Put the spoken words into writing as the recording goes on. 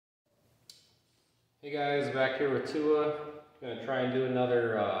Hey guys, back here with Tua. Gonna try and do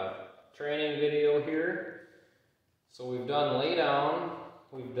another training video here. So we've done lay down,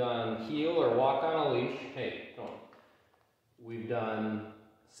 we've done heel or walk on a leash. Hey, don't. We've done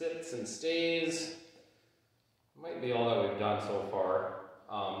sits and stays. Might be all that we've done so far.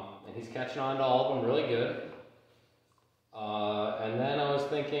 And he's catching on to all of them really good. And then I was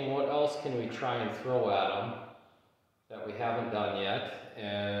thinking, what else can we try and throw at him that we haven't done yet?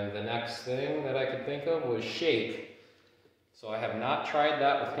 And the next thing that I could think of was shake. So I have not tried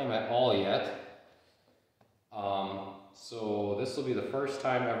that with him at all yet. So this will be the first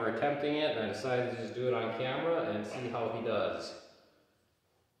time ever attempting it, and I decided to just do it on camera and see how he does.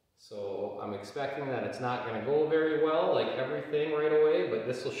 So I'm expecting that it's not going to go very well like everything right away, but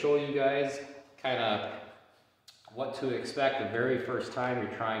this will show you guys kind of what to expect the very first time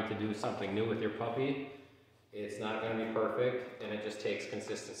you're trying to do something new with your puppy. It's not going to be perfect, and it just takes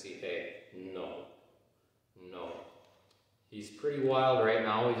consistency. Hey, no. He's pretty wild right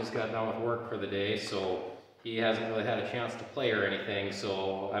now. He just got done with work for the day, so he hasn't really had a chance to play or anything,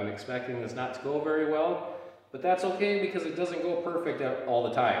 so I'm expecting this not to go very well, but that's okay because it doesn't go perfect all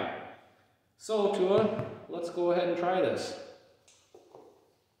the time. So Tua, let's go ahead and try this.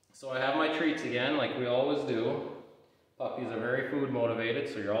 So I have my treats again, like we always do. Puppies are very food motivated,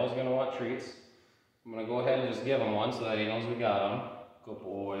 so you're always going to want treats. I'm going to go ahead and just give him one so that he knows we got him. Good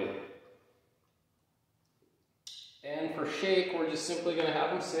boy. And for shake, we're just simply going to have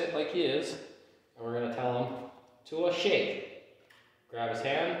him sit like he is. And we're going to tell him to shake. Grab his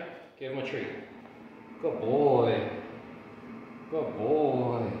hand, give him a treat. Good boy. Good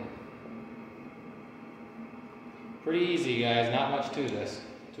boy. Pretty easy, guys. Not much to this.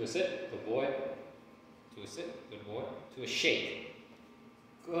 To a sit. Good boy. To a sit. Good boy. To a shake.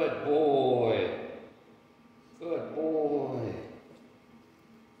 Good boy. Good boy.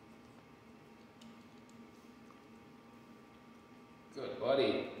 Good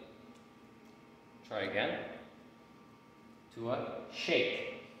buddy. Try again. To a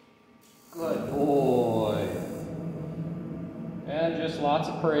shake. Good boy. And just lots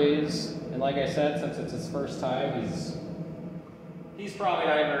of praise. And like I said, since it's his first time, he's probably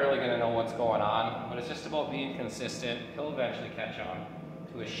not even really going to know what's going on. But it's just about being consistent. He'll eventually catch on.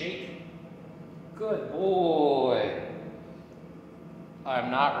 To a shake. Good boy. I'm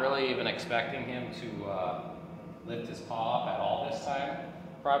not really even expecting him to lift his paw up at all this time.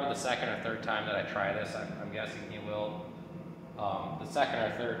 Probably the second or third time that I try this, I'm guessing he will. The second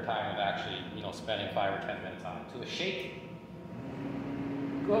or third time of actually, spending 5 or 10 minutes on it. To a shake.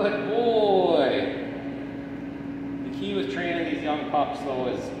 Good boy. The key with training these young pups, though,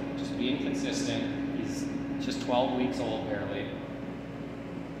 is just being consistent. He's just 12 weeks old, barely.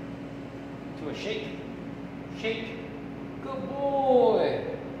 To a shake. Shake. Good boy.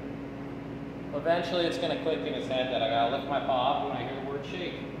 Eventually it's going to click in his head that I got to lift my paw up when I hear the word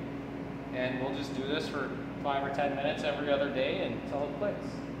shake. And we'll just do this for 5 or 10 minutes every other day until it clicks.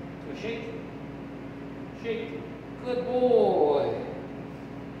 To a shake. Shake. Good boy.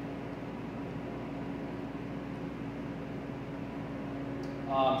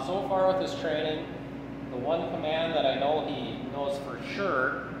 So far with this training, the one command that I know he knows for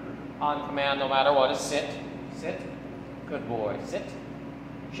sure on command no matter what is sit. Sit. Good boy. Sit.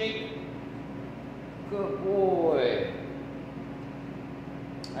 Shake. Good boy.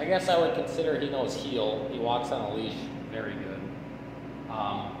 I guess I would consider he knows heel. He walks on a leash very good.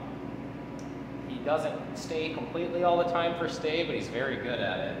 He doesn't stay completely all the time for stay, but he's very good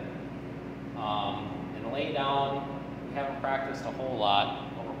at it. And lay down, we haven't practiced a whole lot.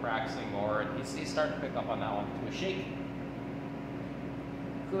 We're practicing more. He's starting to pick up on that one. To a shake.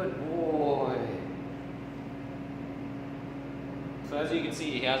 Good boy. So as you can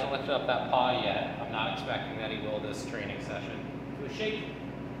see, he hasn't lifted up that paw yet. I'm not expecting that he will this training session. To a shake.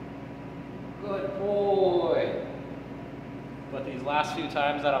 Good boy. But these last few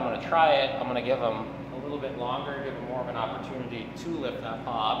times that I'm going to try it, I'm going to give him a little bit longer, give him more of an opportunity to lift that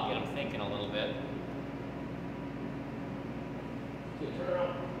paw up, get him thinking a little bit. Turn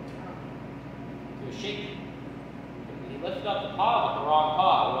around. To a shake. He lifted up the paw with the wrong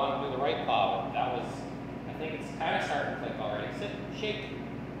paw. We want to do the right paw, but that was, I think it's kind of starting to click already. Sit, shake.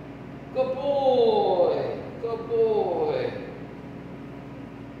 Good boy. Good boy.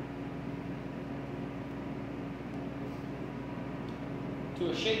 To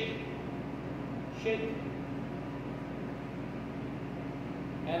a shake. Shake.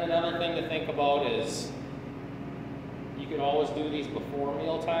 And another thing to think about is you could always do these before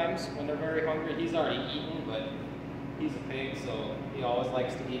meal times when they're very hungry. He's already eaten, but he's a pig, so he always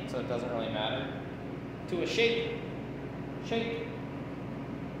likes to eat, so it doesn't really matter. To a shake. Shake.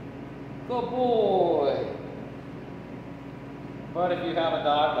 Good boy. But if you have a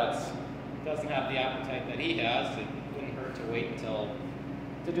dog that doesn't have the appetite that he has, it wouldn't hurt to wait until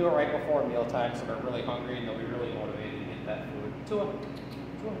to do it right before mealtime so they're really hungry and they'll be really motivated to get that food. Tua,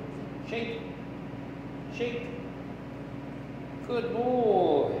 Tua, shake, shake. Good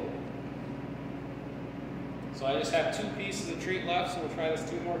boy. So I just have 2 pieces of treat left, so we'll try this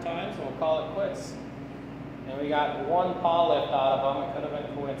 2 more times and we'll call it quits. And we got 1 paw lift out of him. It could have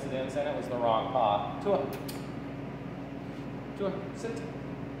been coincidence and it was the wrong paw. Tua. Tua, sit.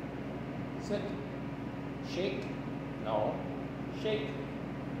 Sit. Shake. No. Shake.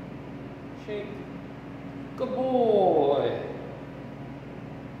 Shake. Good boy.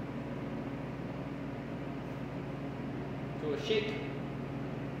 Do a shake.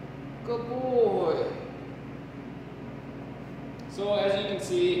 Good boy. So as you can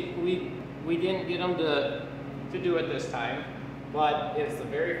see, we didn't get him to do it this time, but it's the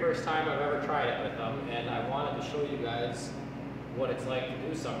very first time I've ever tried it with him, and I wanted to show you guys what it's like to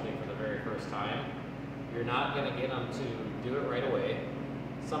do something for the very first time. You're not going to get him to do it right away.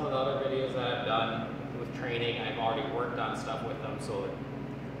 Some of the other videos that I've done with training, I've already worked on stuff with him, so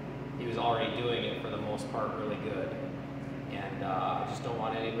he was already doing it for the most part really good. And I just don't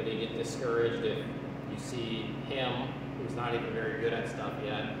want anybody to get discouraged if you see him, who's not even very good at stuff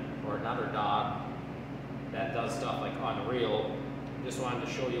yet, or another dog that does stuff like unreal. Just wanted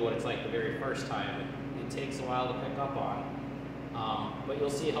to show you what it's like the very first time. It takes a while to pick up on. But you'll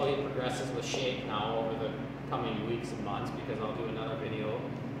see how he progresses with shake now over the coming weeks and months, because I'll do another video.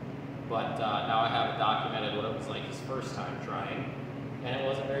 But now I have documented what it was like his first time trying. And it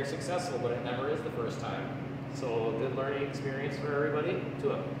wasn't very successful, but it never is the first time. So a good learning experience for everybody.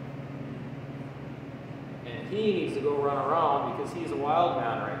 Tua. And he needs to go run around because he's a wild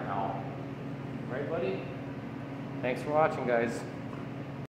man right now. Right, buddy? Thanks for watching, guys.